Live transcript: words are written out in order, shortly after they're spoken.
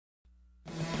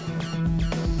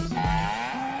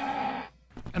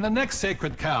And the next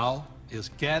sacred cow is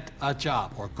get a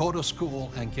job, or go to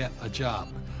school and get a job.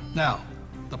 Now,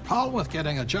 the problem with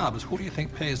getting a job is, who do you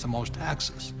think pays the most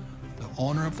taxes? The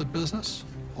owner of the business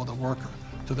or the worker?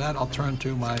 To that, I'll turn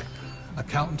to my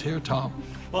accountant here, Tom.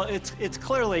 Well, it's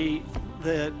clearly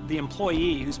the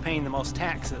employee who's paying the most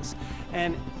taxes.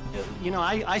 And you know,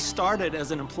 I started as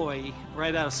an employee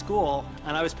right out of school,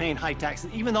 and I was paying high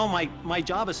taxes. Even though my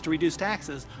job is to reduce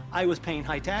taxes, I was paying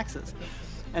high taxes.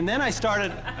 And then I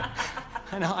started,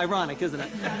 I know, ironic, isn't it?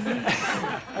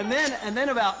 and then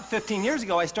about 15 years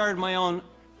ago, I started my own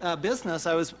business.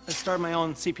 I started my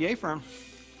own CPA firm,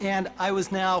 and I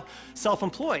was now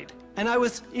self-employed, and I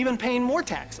was even paying more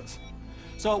taxes.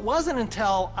 So it wasn't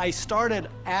until I started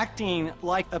acting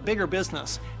like a bigger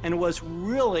business and was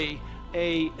really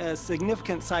a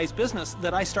significant sized business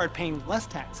that I started paying less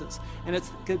taxes. And it's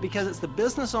because it's the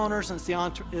business owners, and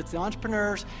it's the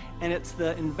entrepreneurs, and it's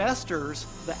the investors,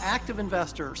 the active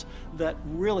investors, that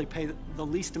really pay the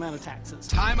least amount of taxes.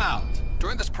 Time out.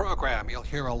 During this program, you'll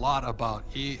hear a lot about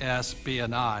E, S, B,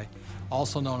 and I,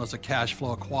 also known as the cash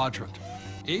flow quadrant.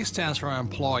 E stands for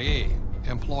employee.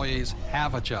 Employees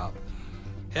have a job.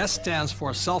 S stands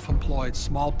for self-employed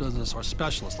small business or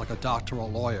specialist, like a doctor or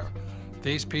lawyer.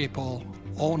 These people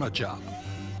own a job.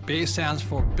 B stands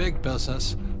for big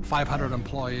business, 500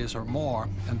 employees or more,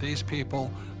 and these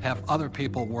people have other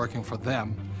people working for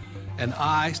them. And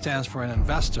I stands for an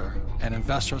investor, and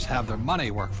investors have their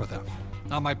money work for them.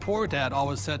 Now, my poor dad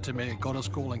always said to me, go to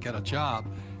school and get a job,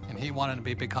 and he wanted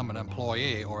me to become an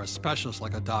employee or a specialist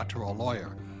like a doctor or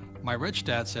lawyer. My rich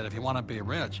dad said, if you want to be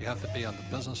rich, you have to be on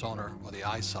the business owner or the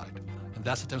I side. And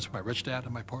that's the difference between my rich dad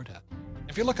and my poor dad.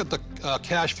 If you look at the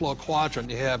cash flow quadrant,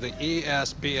 you have the E,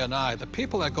 S, B, and I. The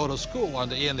people that go to school are on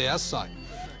the E and the S side.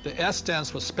 The S stands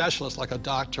for specialists like a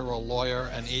doctor or lawyer,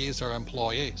 and E's are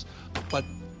employees. But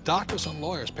doctors and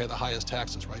lawyers pay the highest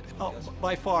taxes, right? Oh,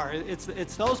 by far.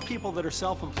 It's those people that are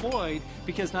self-employed,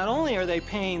 because not only are they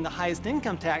paying the highest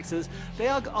income taxes, they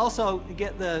also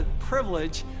get the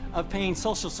privilege of paying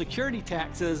Social Security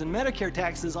taxes and Medicare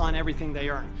taxes on everything they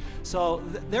earn. So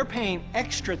they're paying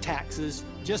extra taxes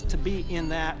just to be in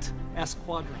that S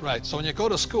quadrant. Right, so when you go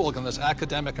to school, again, there's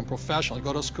academic and professional. You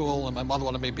go to school, and my mother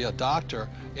wanted me to be a doctor.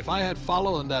 If I had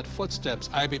followed in that footsteps,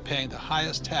 I'd be paying the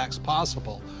highest tax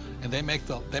possible. And they make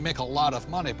a lot of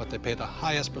money, but they pay the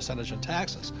highest percentage in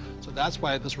taxes. So that's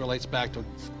why this relates back to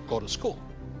go to school.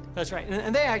 That's right,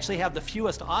 and they actually have the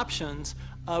fewest options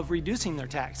of reducing their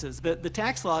taxes. The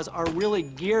tax laws are really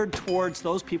geared towards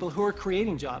those people who are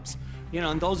creating jobs. You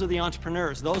know, and those are the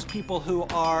entrepreneurs, those people who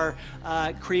are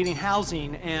creating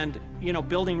housing and, you know,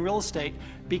 building real estate,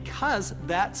 because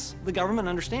that's, the government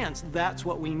understands, that's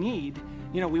what we need.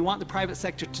 You know, we want the private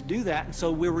sector to do that, and so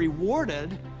we're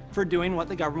rewarded for doing what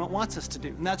the government wants us to do.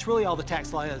 And that's really all the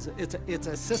tax law is. It's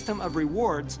a system of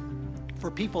rewards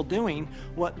for people doing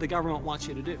what the government wants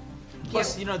you to do.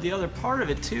 Plus, you know, the other part of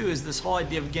it too is this whole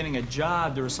idea of getting a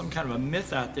job. There was some kind of a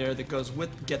myth out there that goes with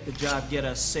get the job, get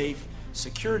a safe,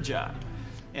 secure job.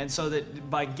 And so that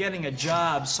by getting a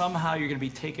job, somehow you're going to be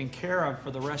taken care of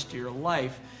for the rest of your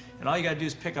life. And all you got to do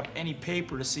is pick up any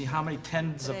paper to see how many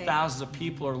tens of thousands of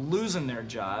people are losing their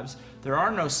jobs. There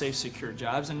are no safe, secure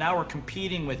jobs, and now we're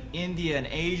competing with India and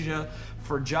Asia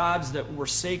for jobs that were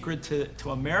sacred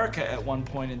to America at one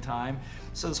point in time.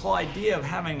 So this whole idea of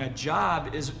having a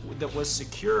job that was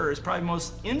secure is probably the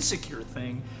most insecure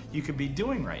thing you could be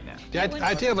doing right now. The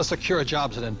idea of a secure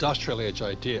job is an industrial age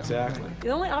idea. Exactly. The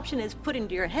only option is put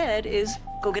into your head is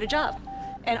go get a job.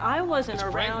 And I wasn't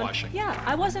around, brainwashing. Yeah,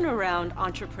 I wasn't around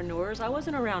entrepreneurs. I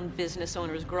wasn't around business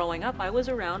owners growing up. I was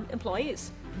around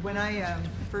employees. When I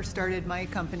first started my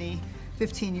company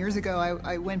 15 years ago,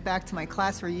 I went back to my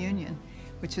class reunion,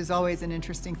 which is always an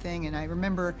interesting thing. And I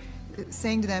remember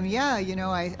saying to them, yeah, you know,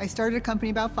 I started a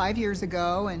company about 5 years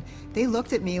ago, and they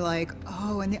looked at me like,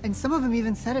 oh, and some of them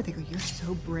even said it. They go, you're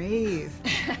so brave.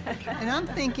 And I'm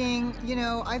thinking, you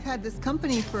know, I've had this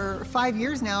company for 5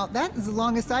 years now. That is the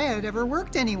longest I had ever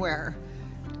worked anywhere.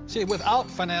 See, without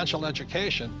financial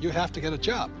education, you have to get a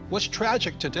job. What's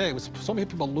tragic today is so many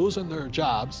people losing their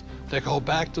jobs. They go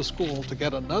back to school to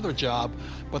get another job,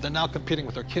 but they're now competing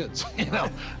with their kids. You know,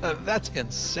 that's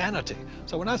insanity.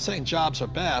 So we're not saying jobs are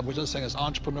bad. We're just saying as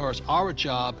entrepreneurs, our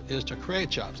job is to create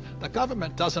jobs. The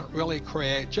government doesn't really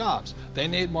create jobs. They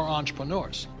need more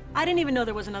entrepreneurs. I didn't even know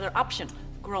there was another option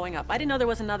growing up. I didn't know there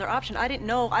was another option. I didn't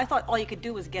know. I thought all you could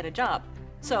do was get a job.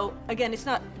 So again, it's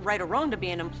not right or wrong to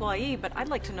be an employee, but I'd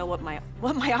like to know what my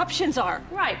options are.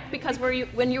 Right, because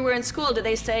when you were in school, did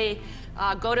they say,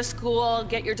 go to school,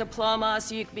 get your diploma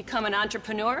so you can become an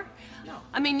entrepreneur? No.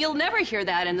 I mean, you'll never hear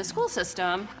that in the school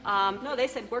system. No, they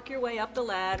said work your way up the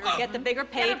ladder, get the bigger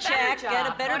Get paycheck, get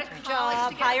a better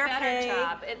job, higher pay.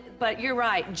 But you're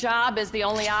right, job is the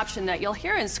only option that you'll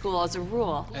hear in school as a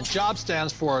rule. And job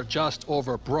stands for just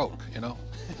over broke, you know?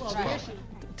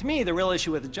 To me, the real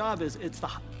issue with the job is it's the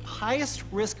highest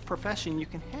risk profession you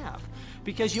can have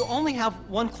because you only have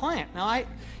one client. Now,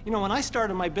 when I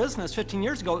started my business 15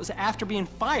 years ago, it was after being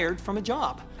fired from a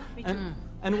job.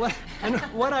 And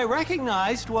what I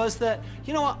recognized was that,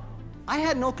 you know what, I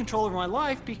had no control over my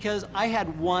life because I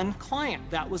had one client.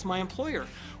 That was my employer.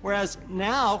 Whereas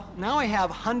now I have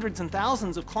hundreds and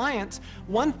thousands of clients.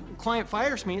 One client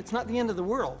fires me, it's not the end of the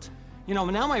world. You know,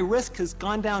 now my risk has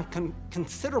gone down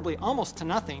considerably, almost to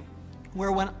nothing,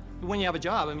 where when you have a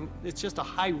job, I mean, it's just a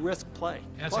high-risk play.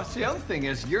 Plus, the other thing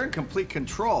is you're in complete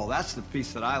control. That's the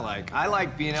piece that I like. I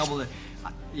like being able to,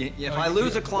 if I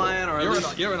lose a client or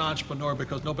You're an entrepreneur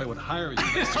because nobody would hire you.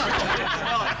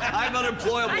 I'm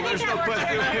unemployable, there's no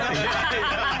question.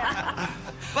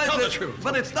 Tell the truth.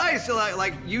 But it's nice,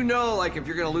 like if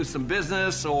you're going to lose some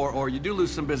business or you do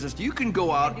lose some business, you can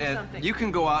go out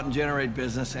and generate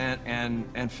business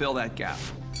and fill that gap.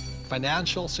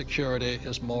 Financial security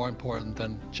is more important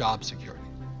than job security.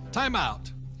 Time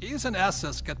out. E's and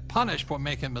S's get punished for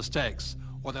making mistakes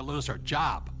or they lose their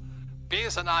job.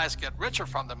 B's and I's get richer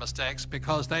from their mistakes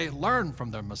because they learn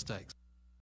from their mistakes.